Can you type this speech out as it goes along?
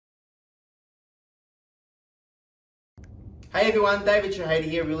Hey everyone, David Shahade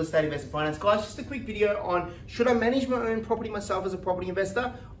here, Real Estate Investment Finance. Guys, just a quick video on should I manage my own property myself as a property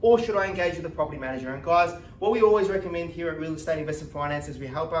investor or should I engage with a property manager? And guys, what we always recommend here at Real Estate Investment Finance is we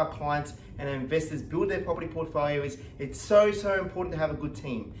help our clients and our investors build their property portfolio. It's so important to have a good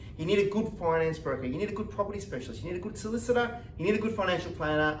team. You need a good finance broker, you need a good property specialist, you need a good solicitor, you need a good financial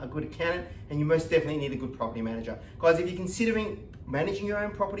planner, a good accountant, and you most definitely need a good property manager. Guys, if you're considering managing your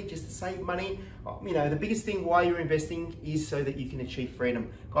own property just to save money, the biggest thing why you're investing is so that you can achieve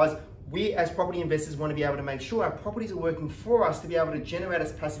freedom. Guys, we as property investors want to be able to make sure our properties are working for us to be able to generate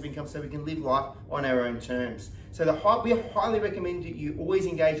us passive income so we can live life on our own terms. So we highly recommend that you always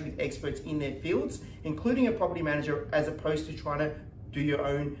engage with experts in their fields, including a property manager, as opposed to trying to do your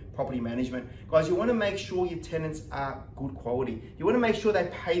own property management. Guys, you want to make sure your tenants are good quality. You want to make sure they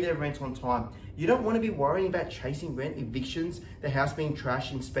pay their rent on time. You don't want to be worrying about chasing rent, evictions, the house being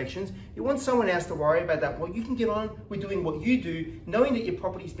trashed, inspections. You want someone else to worry about that. Well, you can get on with doing what you do, knowing that your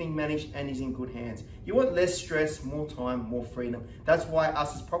property is being managed and is in good hands. You want less stress, more time, more freedom. That's why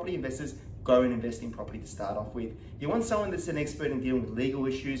us as property investors go and invest in property to start off with. You want someone that's an expert in dealing with legal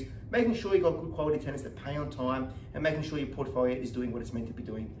issues, making sure you've got good quality tenants that pay on time, and making sure your portfolio is doing what it's meant to be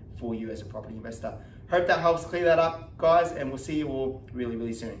doing for you as a property investor. Hope that helps clear that up, guys, and we'll see you all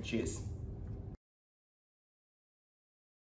really soon. Cheers.